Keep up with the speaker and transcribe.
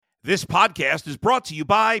This podcast is brought to you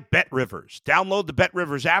by BetRivers. Download the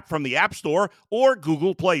BetRivers app from the App Store or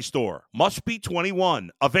Google Play Store. Must be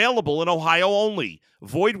 21. Available in Ohio only.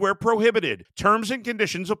 Void where prohibited. Terms and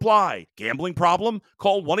conditions apply. Gambling problem?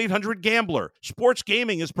 Call 1-800-GAMBLER. Sports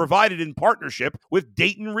gaming is provided in partnership with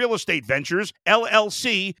Dayton Real Estate Ventures,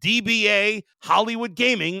 LLC, DBA, Hollywood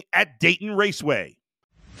Gaming at Dayton Raceway.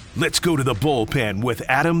 Let's go to the bullpen with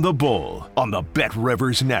Adam the Bull on the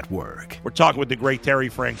BetRivers Network. We're talking with the great Terry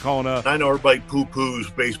Francona. I know everybody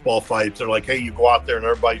poo-poos baseball fights. They're like, hey, you go out there and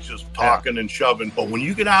everybody's just talking and shoving. But when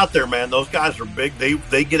you get out there, man, those guys are big.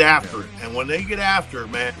 They get after it. And when they get after it,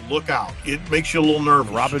 man, look out. It makes you a little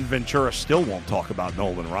nervous. Robin Ventura still won't talk about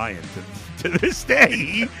Nolan Ryan to this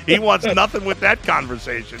day. He wants nothing with that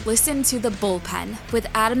conversation. Listen to The Bullpen with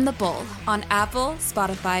Adam the Bull on Apple,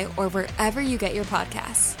 Spotify, or wherever you get your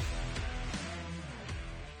podcasts.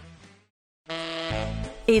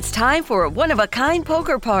 It's time for a one-of-a-kind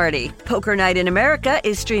poker party. Poker Night in America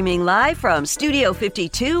is streaming live from Studio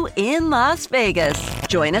 52 in Las Vegas.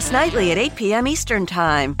 Join us nightly at 8 p.m. Eastern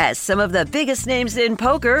Time as some of the biggest names in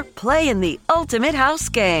poker play in the ultimate house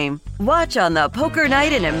game. Watch on the Poker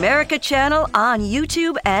Night in America channel on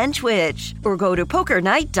YouTube and Twitch, or go to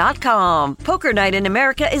pokernight.com. Poker Night in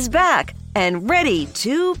America is back and ready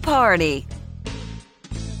to party.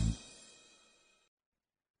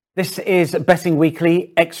 This is Betting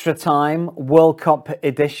Weekly Extra Time World Cup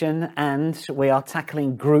edition, and we are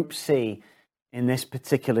tackling Group C in this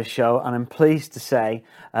particular show. And I'm pleased to say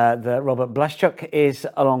that Robert Blaszczak is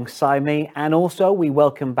alongside me, and also we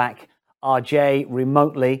welcome back RJ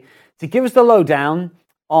remotely to give us the lowdown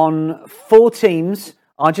on four teams: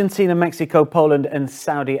 Argentina, Mexico, Poland, and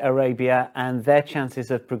Saudi Arabia, and their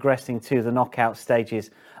chances of progressing to the knockout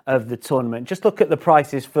stages of the tournament. Just look at the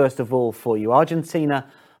prices first of all for you.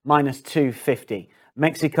 Argentina minus 250,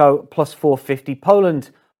 Mexico plus 450, Poland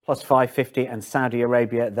plus 550, and Saudi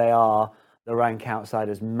Arabia, they are the rank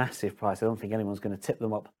outsiders. Massive price. I don't think anyone's going to tip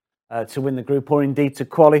them up to win the group or indeed to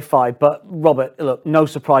qualify. But Robert, look, no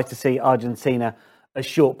surprise to see Argentina a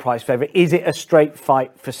short price favourite. Is it a straight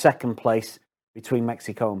fight for second place between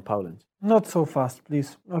Mexico and Poland? Not so fast,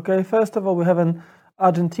 please. Okay, first of all, we have an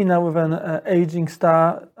Argentina with an aging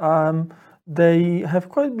star. They have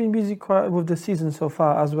quite been busy with the season so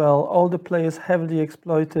far as well. All the players heavily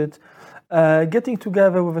exploited, getting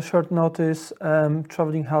together with a short notice,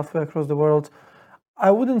 traveling halfway across the world.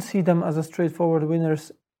 I wouldn't see them as a straightforward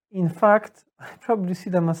winners. In fact, I probably see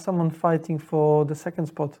them as someone fighting for the second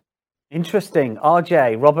spot. Interesting.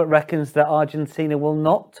 RJ, Robert reckons that Argentina will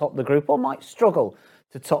not top the group or might struggle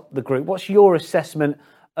to top the group. What's your assessment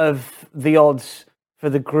of the odds for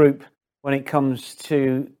the group when it comes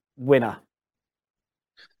to winner?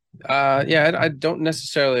 I don't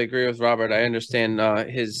necessarily agree with Robert. I understand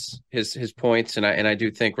his points, and I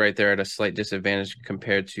do think right there at a slight disadvantage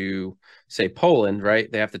compared to, say, Poland.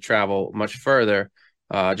 Right, they have to travel much further,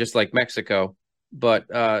 just like Mexico.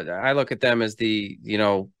 But I look at them as the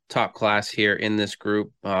top class here in this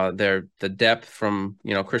group. They're the depth from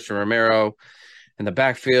Christian Romero and the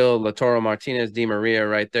backfield, Lautaro Martinez, Di Maria.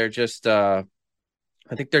 Right, they're just I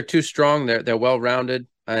think they're too strong. They're well rounded,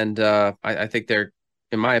 and I think they're,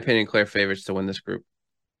 in my opinion, clear favorites to win this group.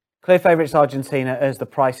 Clear favourites Argentina, as the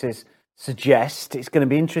prices suggest. It's going to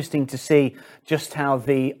be interesting to see just how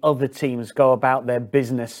the other teams go about their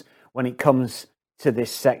business when it comes to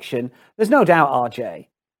this section. There's no doubt, RJ,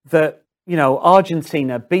 that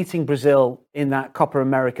Argentina beating Brazil in that Copa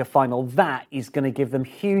America final, that is going to give them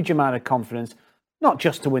huge amount of confidence, not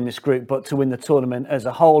just to win this group, but to win the tournament as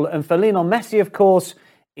a whole. And for Lionel Messi, of course,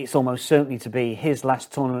 it's almost certainly to be his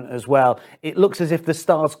last tournament as well. It looks as if the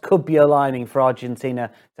stars could be aligning for Argentina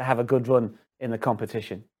to have a good run in the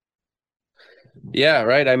competition. Yeah,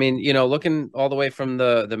 right. I mean, looking all the way from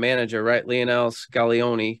the manager, right, Lionel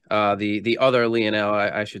Scaloni, the other Lionel,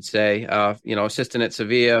 I should say, assistant at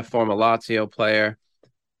Sevilla, former Lazio player.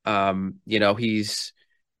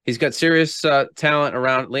 He's got serious talent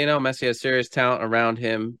around. Lionel Messi has serious talent around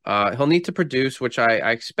him. He'll need to produce, which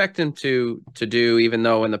I expect him to do, even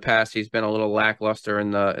though in the past he's been a little lackluster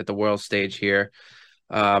at the world stage here.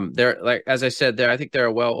 They're, like as I said, I think they're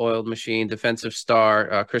a well-oiled machine. Defensive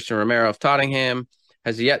star Christian Romero of Tottenham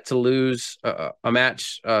has yet to lose a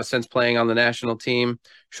match since playing on the national team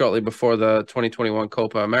shortly before the 2021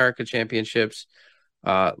 Copa America Championships.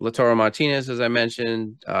 Lautaro Martinez, as I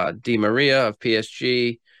mentioned, Di Maria of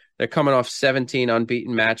PSG. They're coming off 17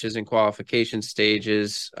 unbeaten matches in qualification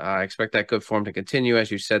stages. I expect that good form to continue.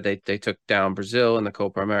 As you said, they took down Brazil in the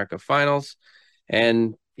Copa America finals.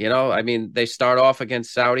 And, they start off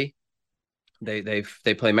against Saudi. They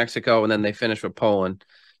play Mexico, and then they finish with Poland.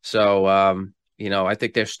 So, I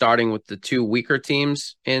think they're starting with the two weaker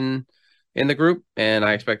teams in the group, and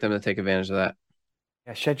I expect them to take advantage of that.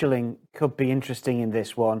 Yeah, scheduling could be interesting in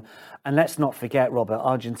this one. And let's not forget, Robert,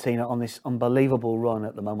 Argentina on this unbelievable run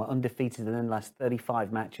at the moment, undefeated in the last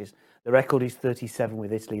 35 matches. The record is 37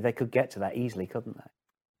 with Italy. They could get to that easily, couldn't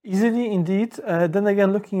they? Easily, indeed. Then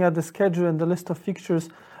again, looking at the schedule and the list of fixtures,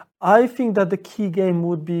 I think that the key game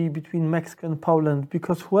would be between Mexico and Poland,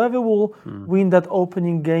 because whoever will win that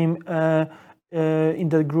opening game in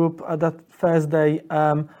the group that first day,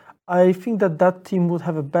 I think that team would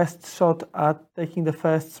have a best shot at taking the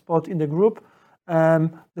first spot in the group.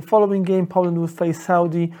 The following game, Poland will face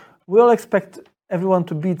Saudi. We all expect everyone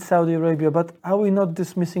to beat Saudi Arabia, but are we not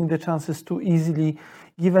dismissing the chances too easily,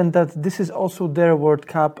 given that this is also their World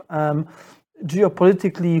Cup?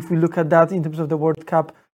 Geopolitically, if we look at that in terms of the World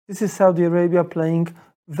Cup, this is Saudi Arabia playing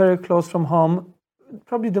very close from home,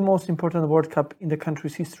 probably the most important World Cup in the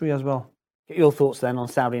country's history as well. Get your thoughts then on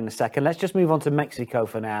Saudi in a second. Let's just move on to Mexico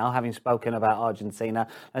for now, having spoken about Argentina.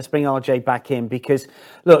 Let's bring RJ back in because,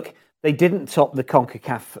 look, they didn't top the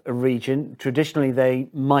CONCACAF region. Traditionally, they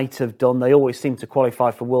might have done. They always seem to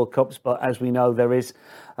qualify for World Cups, but as we know, there is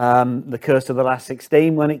the curse of the last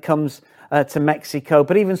 16 when it comes to Mexico.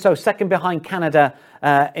 But even so, second behind Canada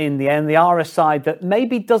in the end. They are a side that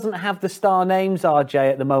maybe doesn't have the star names,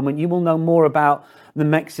 RJ, at the moment. You will know more about the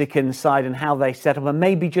Mexican side and how they set up, and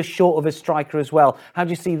maybe just short of a striker as well. How do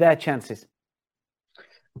you see their chances?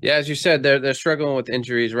 Yeah, as you said, they're struggling with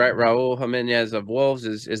injuries, right? Raul Jimenez of Wolves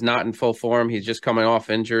is not in full form. He's just coming off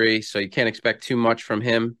injury, so you can't expect too much from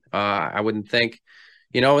him. I wouldn't think.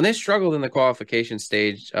 And they struggled in the qualification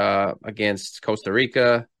stage against Costa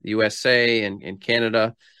Rica, the USA, and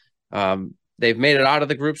Canada. They've made it out of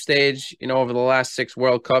the group stage, over the last 6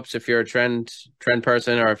 World Cups, if you're a trend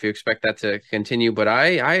person or if you expect that to continue. But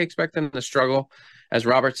I expect them to struggle. As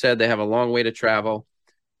Robert said, they have a long way to travel.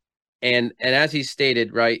 And as he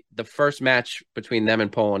stated, right, the first match between them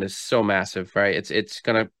and Poland is so massive, right? It's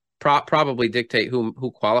going to probably dictate who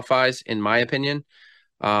qualifies, in my opinion.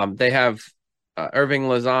 They have Irving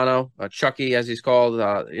Lozano, Chucky, as he's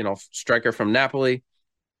called, striker from Napoli.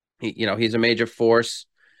 He's a major force.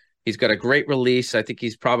 He's got a great release. I think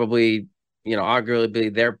he's probably,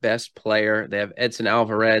 arguably their best player. They have Edson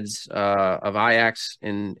Alvarez of Ajax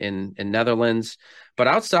in Netherlands. But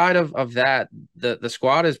outside of that, the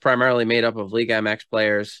squad is primarily made up of Liga MX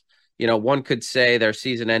players. One could say their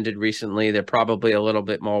season ended recently. They're probably a little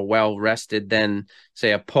bit more well-rested than,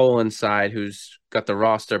 say, a Poland side who's got the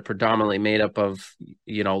roster predominantly made up of,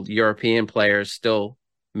 European players still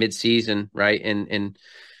mid-season, right? And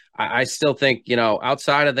I still think,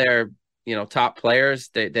 outside of their, top players,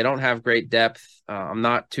 they don't have great depth. I'm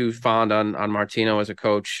not too fond on Martino as a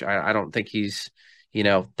coach. I don't think he's,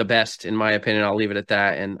 the best, in my opinion. I'll leave it at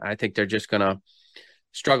that. And I think they're just going to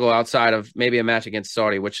struggle outside of maybe a match against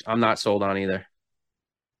Saudi, which I'm not sold on either.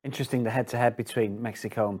 Interesting, the head-to-head between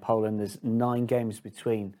Mexico and Poland. There's 9 games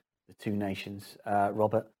between the two nations.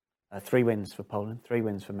 Robert, 3 wins for Poland, 3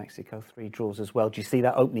 wins for Mexico, 3 draws as well. Do you see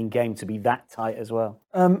that opening game to be that tight as well?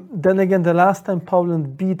 Then again, the last time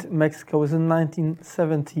Poland beat Mexico was in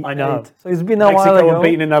 1978. I know. So it's been a while ago. Mexico were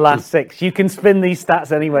beaten in the last 6. You can spin these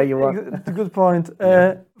stats any way you want. It's a good point.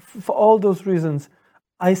 For all those reasons,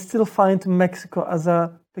 I still find Mexico as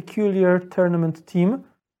a peculiar tournament team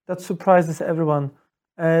that surprises everyone.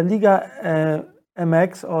 Liga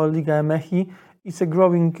MX or Liga MX, it's a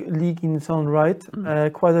growing league in its own right,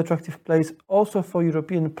 quite attractive place also for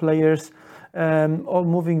European players, all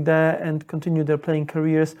moving there and continue their playing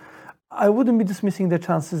careers. I wouldn't be dismissing their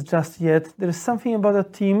chances just yet. There is something about a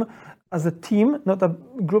team, as a team, not a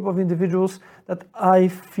group of individuals, that I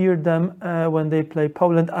fear them when they play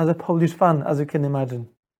Poland as a Polish fan, as you can imagine.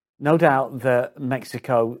 No doubt that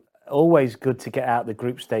Mexico, always good to get out the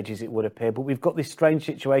group stages, it would appear. But we've got this strange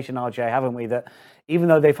situation, RJ, haven't we, that even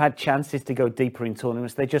though they've had chances to go deeper in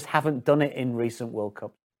tournaments, they just haven't done it in recent World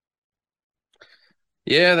Cups.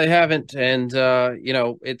 Yeah, they haven't. And,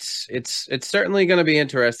 it's certainly going to be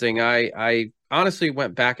interesting. I honestly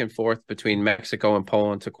went back and forth between Mexico and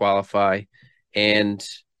Poland to qualify. And,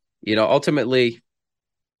 ultimately,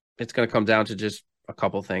 it's going to come down to just a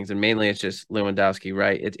couple things. And mainly it's just Lewandowski,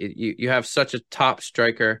 right? You have such a top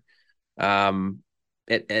striker.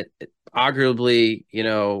 Arguably,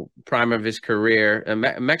 prime of his career.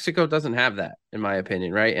 Mexico doesn't have that, in my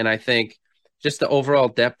opinion, right? And I think just the overall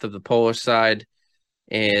depth of the Polish side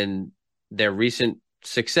and their recent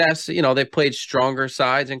success, they've played stronger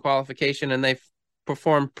sides in qualification and they've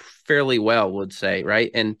performed fairly well, would say,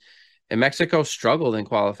 right? And Mexico struggled in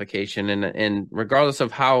qualification, and regardless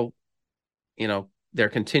of how, their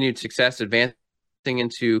continued success advanced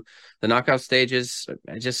into the knockout stages.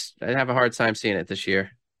 I have a hard time seeing it this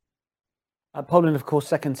year. Poland, of course,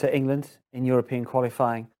 second to England in European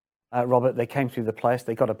qualifying. Robert, they came through the playoffs.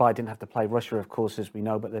 They got a bye, didn't have to play Russia, of course, as we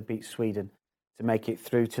know, but they beat Sweden to make it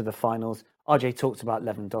through to the finals. RJ talked about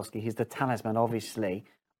Lewandowski. He's the talisman, obviously.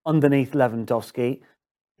 Underneath Lewandowski,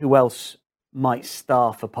 who else might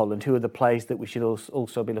star for Poland? Who are the players that we should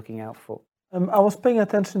also be looking out for? I was paying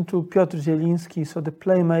attention to Piotr Zielinski, so the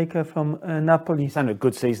playmaker from Napoli. He's had a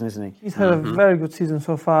good season, isn't he? He's had a very good season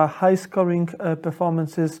so far. High-scoring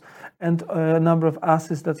performances and a number of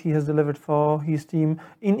assists that he has delivered for his team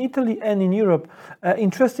in Italy and in Europe.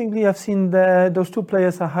 Interestingly, I've seen those two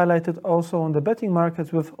players are highlighted also on the betting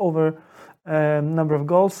markets with over number of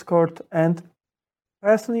goals scored. And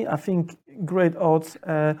personally, I think great odds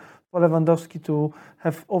for Lewandowski to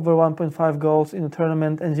have over 1.5 goals in the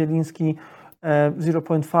tournament and Zielinski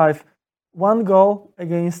 0.5. 1 goal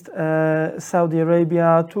against Saudi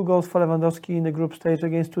Arabia, 2 goals for Lewandowski in the group stage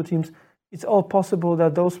against two teams. It's all possible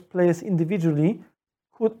that those players individually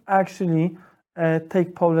could actually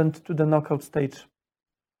take Poland to the knockout stage.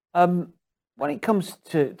 When it comes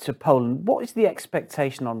to Poland, what is the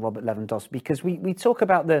expectation on Robert Lewandowski? Because we talk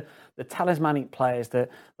about the talismanic players, the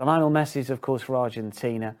Lionel Messis, of course, for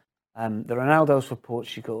Argentina, the Ronaldos for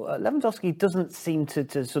Portugal. Lewandowski doesn't seem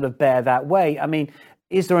to sort of bear that weight. I mean,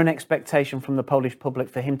 is there an expectation from the Polish public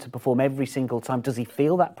for him to perform every single time? Does he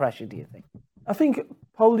feel that pressure, do you think? I think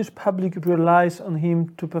Polish public relies on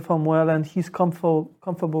him to perform well, and he's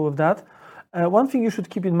comfortable with that. One thing you should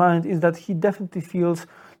keep in mind is that he definitely feels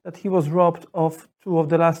that he was robbed of 2 of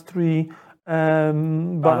the last 3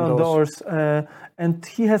 Ballon d'Ors, and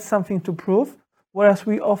he has something to prove. Whereas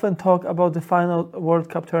we often talk about the final World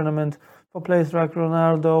Cup tournament for players like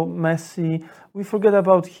Ronaldo, Messi, we forget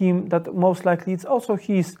about him that most likely it's also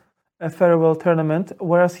his farewell tournament.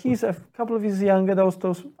 Whereas he's a couple of years younger,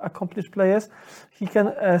 those accomplished players, he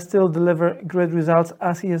can still deliver great results,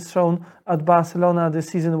 as he has shown at Barcelona this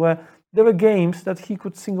season, where there were games that he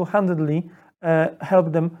could single-handedly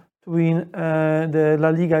help them to win the La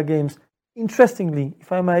Liga games. Interestingly,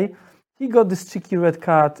 if I may, he got this cheeky red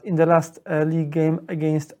card in the last league game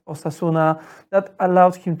against Osasuna that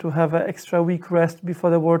allowed him to have an extra week rest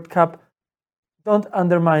before the World Cup. Don't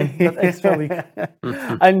undermine that extra week.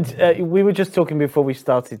 And we were just talking before we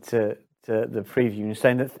started to the preview,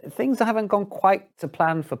 saying that things haven't gone quite to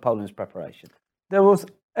plan for Poland's preparation. There was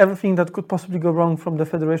everything that could possibly go wrong from the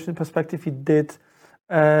federation perspective. It did.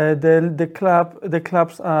 The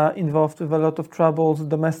clubs are involved with a lot of troubles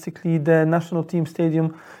domestically. The national team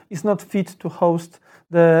stadium is not fit to host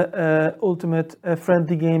the ultimate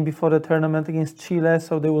friendly game before the tournament against Chile,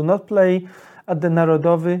 so they will not play at the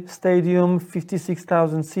Narodowy Stadium,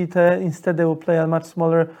 56,000 seater. Instead, they will play a much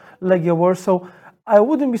smaller Legia Warsaw. I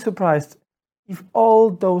wouldn't be surprised if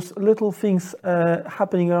all those little things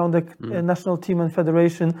happening around the national team and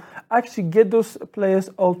federation actually get those players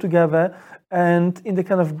all together and in the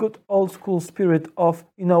kind of good old school spirit of,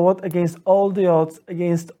 you know what, against all the odds,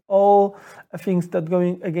 against all things that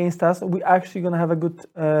going against us, we're actually going to have a good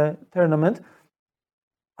tournament.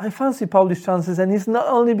 I fancy Polish chances, and it's not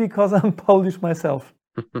only because I'm Polish myself.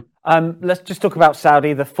 Let's just talk about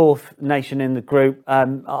Saudi, the 4th nation in the group.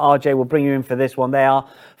 RJ will bring you in for this one. They are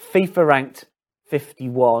FIFA ranked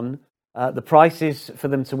 51. The prices for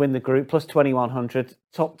them to win the group plus 2,100,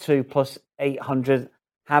 top 2 plus 800.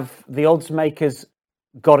 Have the odds makers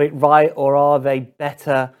got it right, or are they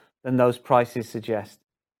better than those prices suggest?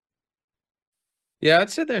 Yeah,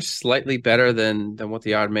 I'd say they're slightly better than what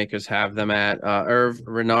the odd makers have them at. Hervé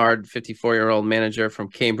Renard, 54-year-old manager from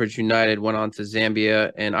Cambridge United, went on to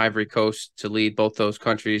Zambia and Ivory Coast to lead both those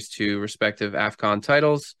countries to respective AFCON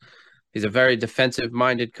titles. He's a very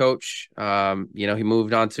defensive-minded coach. He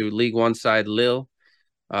moved on to League One side Lille.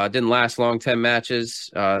 Didn't last long, 10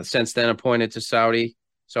 matches. Since then, appointed to Saudi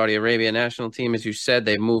Arabia national team. As you said,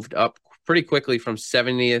 they moved up pretty quickly from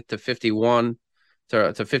 70th to 51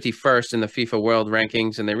 to 51st in the FIFA World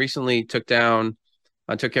Rankings. And they recently took care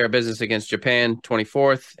of business against Japan,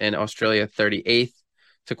 24th, and Australia, 38th,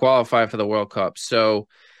 to qualify for the World Cup. So,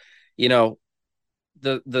 the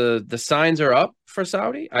signs are up for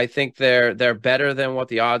Saudi. I think they're better than what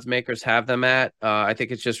the odds makers have them at. I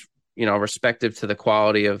think it's just respective to the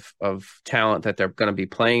quality of talent that they're going to be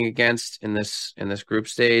playing against in this group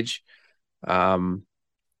stage.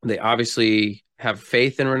 They obviously have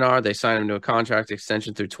faith in Renard. They signed him to a contract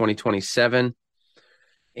extension through 2027.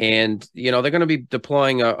 And, they're going to be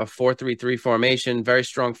deploying a 4-3-3 formation, very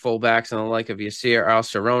strong fullbacks and the like of Yasser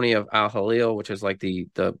Al-Saroni of Al Hilal, which is like the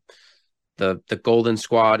golden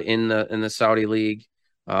squad in the Saudi league.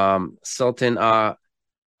 Sultan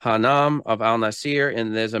Hanam of Al Nasir,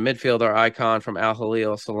 and there's a midfielder icon from Al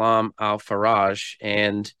Hilal, Salam Al Faraj.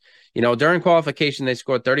 And, during qualification, they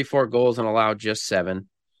scored 34 goals and allowed just 7.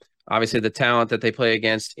 Obviously, the talent that they play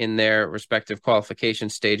against in their respective qualification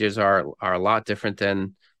stages are a lot different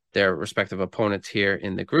than their respective opponents here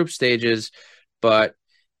in the group stages. But,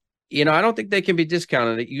 I don't think they can be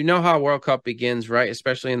discounted. You know how World Cup begins, right?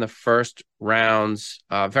 Especially in the first rounds,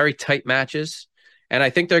 very tight matches. And I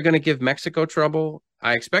think they're going to give Mexico trouble.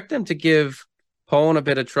 I expect them to give Poland a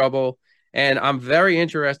bit of trouble. And I'm very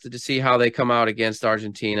interested to see how they come out against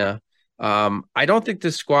Argentina. I don't think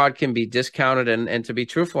this squad can be discounted. And to be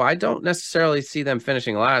truthful, I don't necessarily see them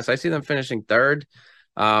finishing last. I see them finishing third.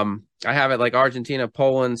 I have it like Argentina,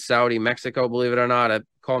 Poland, Saudi, Mexico, believe it or not.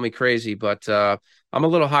 Call me crazy, but I'm a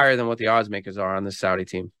little higher than what the odds makers are on this Saudi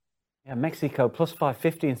team. Yeah, Mexico plus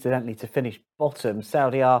 550, incidentally, to finish bottom.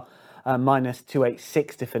 Saudi are minus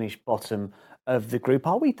 286 to finish bottom of the group.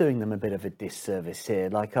 Are we doing them a bit of a disservice here,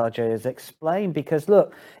 like RJ has explained? Because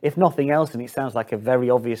look, if nothing else, and it sounds like a very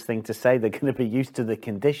obvious thing to say, they're going to be used to the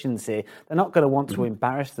conditions here. They're not going to want to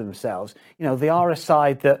embarrass themselves. They are a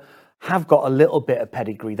side that have got a little bit of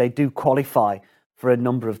pedigree. They do qualify for a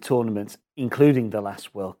number of tournaments, including the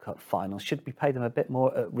last World Cup final. Should we pay them a bit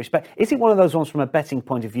more respect? Is it one of those ones from a betting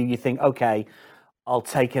point of view, you think, okay, I'll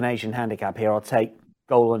take an Asian handicap here, I'll take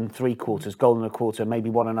goal and 3/4, goal and a quarter, maybe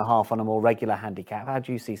 1.5 on a more regular handicap? How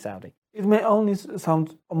do you see Saudi? It may only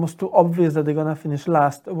sound almost too obvious that they're going to finish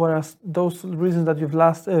last, whereas those reasons that you've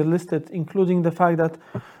listed, including the fact that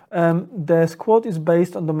the squad is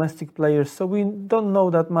based on domestic players, so we don't know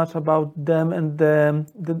that much about them and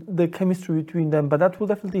the chemistry between them, but that will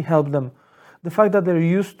definitely help them. The fact that they're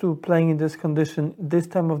used to playing in this condition this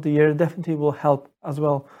time of the year definitely will help as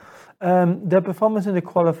well. Their performance in the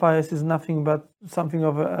qualifiers is nothing but something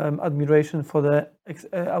of admiration for the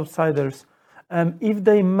outsiders. If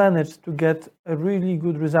they manage to get a really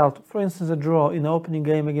good result, for instance, a draw in the opening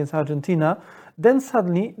game against Argentina, then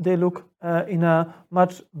suddenly they look in a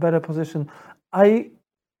much better position. I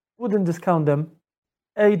wouldn't discount them.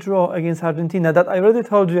 A draw against Argentina, that I already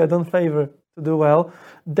told you I don't favor to do well.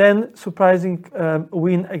 Then surprising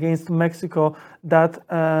win against Mexico that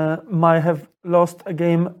might have lost a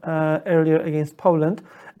game earlier against Poland.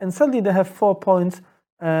 And suddenly they have 4 points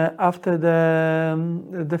after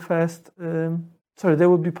the first... they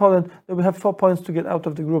would be Poland. They will have 4 points to get out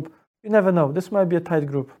of the group. You never know. This might be a tight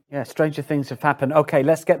group. Yeah, stranger things have happened. Okay,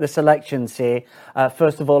 let's get the selections here.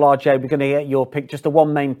 First of all, RJ, we're going to get your pick. Just a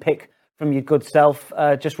one main pick from your good self.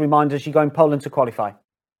 Just remind us, you're going Poland to qualify.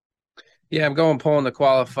 Yeah, I'm going Poland to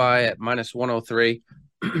qualify at minus 103.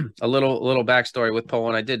 A little backstory with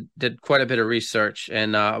Poland. I did quite a bit of research,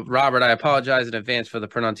 and Robert, I apologize in advance for the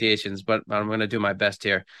pronunciations, but I'm going to do my best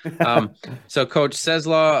here. So, Coach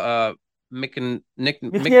Czesław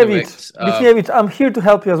Michniewicz, I'm here to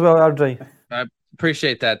help you as well, RJ. I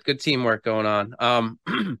appreciate that. Good teamwork going on.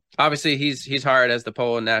 Obviously, he's hired as the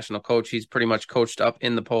Poland national coach. He's pretty much coached up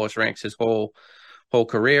in the Polish ranks his whole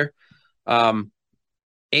career.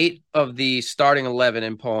 8 of the starting 11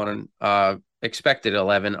 in Poland, expected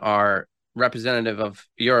 11, are representative of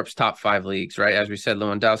Europe's top 5 leagues, right? As we said,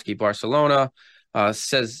 Lewandowski, Barcelona,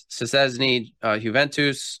 Szczesny,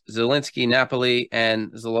 Juventus, Zielinski, Napoli,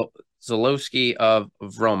 and Zalewski of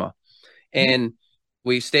Roma. And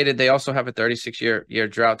we stated they also have a 36-year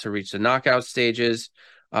drought to reach the knockout stages.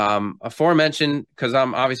 Aforementioned, because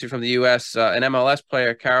I'm obviously from the U.S., an MLS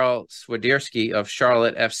player, Karol Swiderski of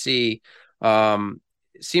Charlotte FC,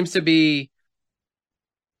 seems to be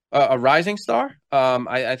a rising star.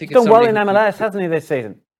 I think he's done well in MLS, hasn't he, this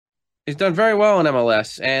season? He's done very well in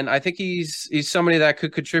MLS, and I think he's somebody that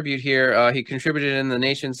could contribute here. He contributed in the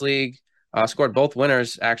Nations League, scored both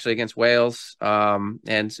winners actually against Wales,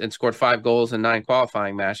 and scored 5 goals in 9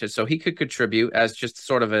 qualifying matches. So he could contribute as just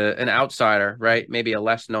sort of an outsider, right? Maybe a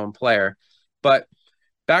less known player. But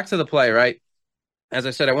back to the play, right? As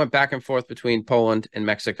I said, I went back and forth between Poland and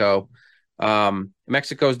Mexico.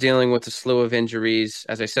 Mexico's dealing with a slew of injuries.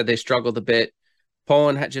 As I said, they struggled a bit.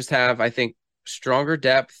 Poland have, I think, stronger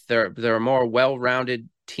depth. They're a more well-rounded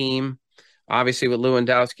team. Obviously, with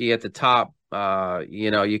Lewandowski at the top,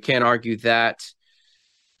 you can't argue that.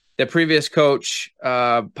 The previous coach,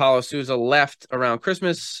 Paulo Sousa, left around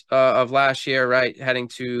Christmas of last year, right, heading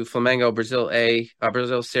to Flamengo,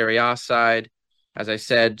 Brazil Serie A side. As I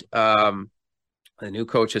said, the new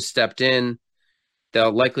coach has stepped in.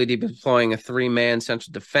 They'll likely be deploying a 3-man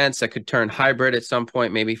central defense that could turn hybrid at some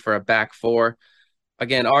point, maybe for a back 4.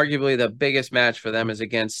 Again, arguably the biggest match for them is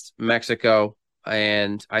against Mexico,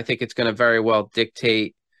 and I think it's going to very well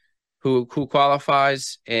dictate who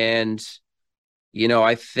qualifies. And,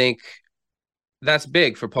 I think that's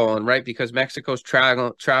big for Poland, right? Because Mexico's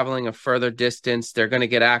traveling a further distance. They're going to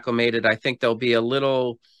get acclimated. I think they'll be a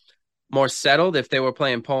little more settled if they were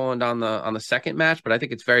playing Poland on the second match, but I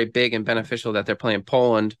think it's very big and beneficial that they're playing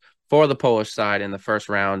Poland for the Polish side in the first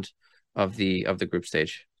round of the group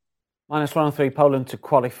stage. -103 Poland to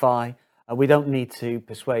qualify. We don't need to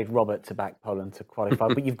persuade Robert to back Poland to qualify,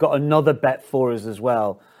 but you've got another bet for us as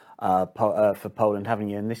well for Poland, haven't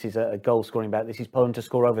you? And this is a goal-scoring bet. This is Poland to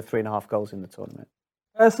score over 3.5 goals in the tournament.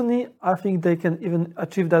 Personally, I think they can even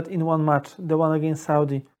achieve that in one match, the one against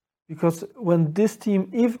Saudi. Because when this team,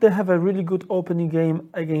 if they have a really good opening game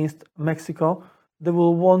against Mexico, they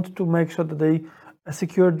will want to make sure that they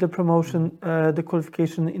secure the promotion, the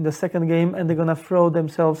qualification in the second game, and they're going to throw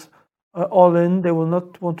themselves all in. They will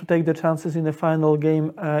not want to take the chances in the final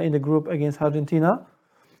game in the group against Argentina.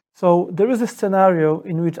 So there is a scenario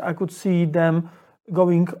in which I could see them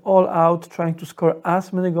going all out, trying to score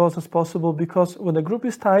as many goals as possible, because when the group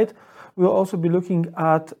is tight, we'll also be looking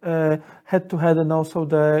at head-to-head and also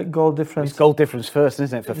the goal difference. It's goal difference first,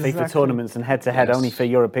 isn't it, for Exactly. FIFA tournaments, and head-to-head only for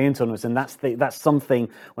European tournaments. And that's something,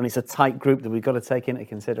 when it's a tight group, that we've got to take into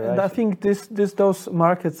consideration. And I think those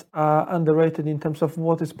markets are underrated in terms of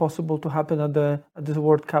what is possible to happen at this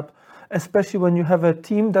World Cup, especially when you have a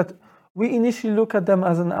team that we initially look at them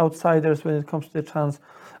as an outsiders when it comes to the chance,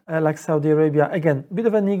 like Saudi Arabia. Again, a bit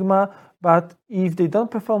of enigma, but if they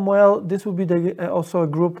don't perform well, this will be also a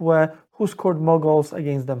group where who scored more goals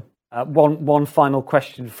against them. One final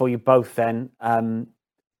question for you both then, and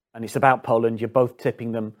it's about Poland. You're both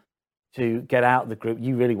tipping them to get out of the group.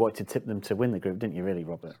 You really wanted to tip them to win the group, didn't you, really,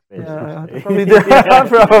 Robert? Really? Yeah, I probably did. I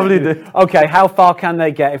probably did. Okay, how far can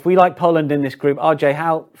they get? If we like Poland in this group, RJ,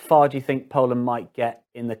 how far do you think Poland might get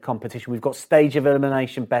in the competition? We've got stage of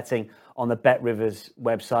elimination betting on the Bet Rivers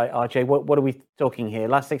website. RJ, what are we talking here?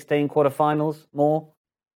 Last 16, quarterfinals, more?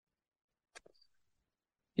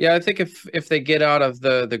 Yeah, I think if they get out of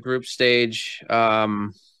the group stage,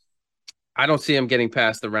 I don't see them getting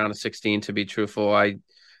past the round of 16, to be truthful.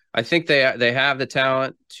 I think they have the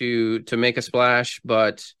talent to make a splash,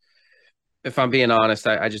 but if I'm being honest,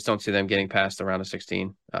 I just don't see them getting past the round of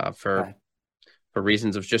 16 for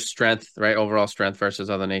reasons of just strength, right? Overall strength versus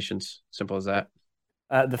other nations. Simple as that.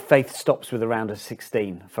 The faith stops with a round of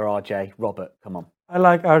 16 for RJ. Robert, come on. I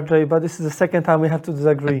like RJ, but this is the second time we have to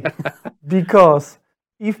disagree. Because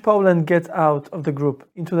if Poland gets out of the group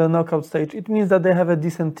into the knockout stage, it means that they have a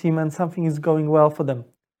decent team and something is going well for them.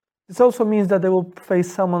 This also means that they will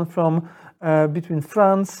face someone from between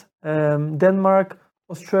France, Denmark,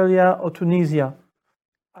 Australia, or Tunisia.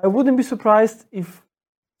 I wouldn't be surprised if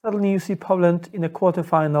suddenly you see Poland in a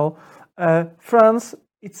quarterfinal. France,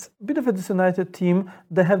 it's a bit of a disunited team.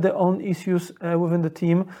 They have their own issues within the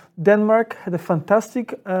team. Denmark had a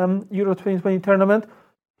fantastic Euro 2020 tournament,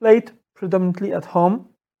 played predominantly at home.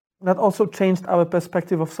 That also changed our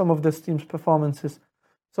perspective of some of this team's performances.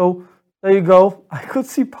 So there you go. I could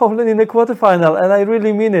see Poland in the quarterfinal, and I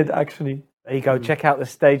really mean it, actually. There you go. Check out the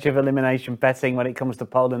stage of elimination betting when it comes to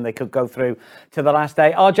Poland. They could go through to the last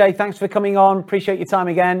day. RJ, thanks for coming on. Appreciate your time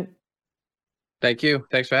again. Thank you.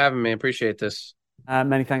 Thanks for having me. Appreciate this.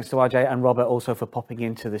 Many thanks to RJ and Robert also for popping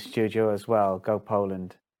into the studio as well. Go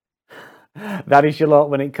Poland. That is your lot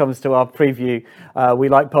when it comes to our preview. We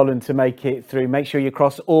like Poland to make it through. Make sure you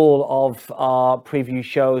cross all of our preview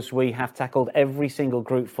shows. We have tackled every single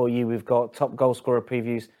group for you. We've got top goal scorer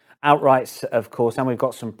previews, outrights, of course, and we've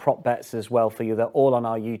got some prop bets as well for you. They're all on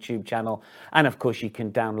our YouTube channel. And of course, you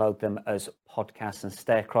can download them as podcasts and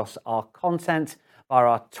stay across our content via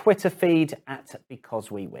our Twitter feed at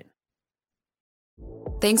Because We Win.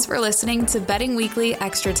 Thanks for listening to Betting Weekly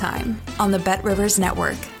Extra Time on the Bet Rivers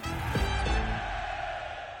Network.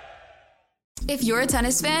 If you're a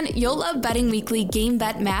tennis fan, you'll love Betting Weekly Game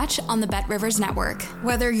Bet Match on the Bet Rivers Network.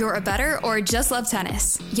 Whether you're a bettor or just love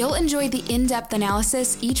tennis, you'll enjoy the in-depth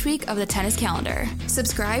analysis each week of the tennis calendar.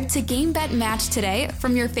 Subscribe to Game Bet Match today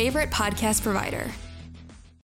from your favorite podcast provider.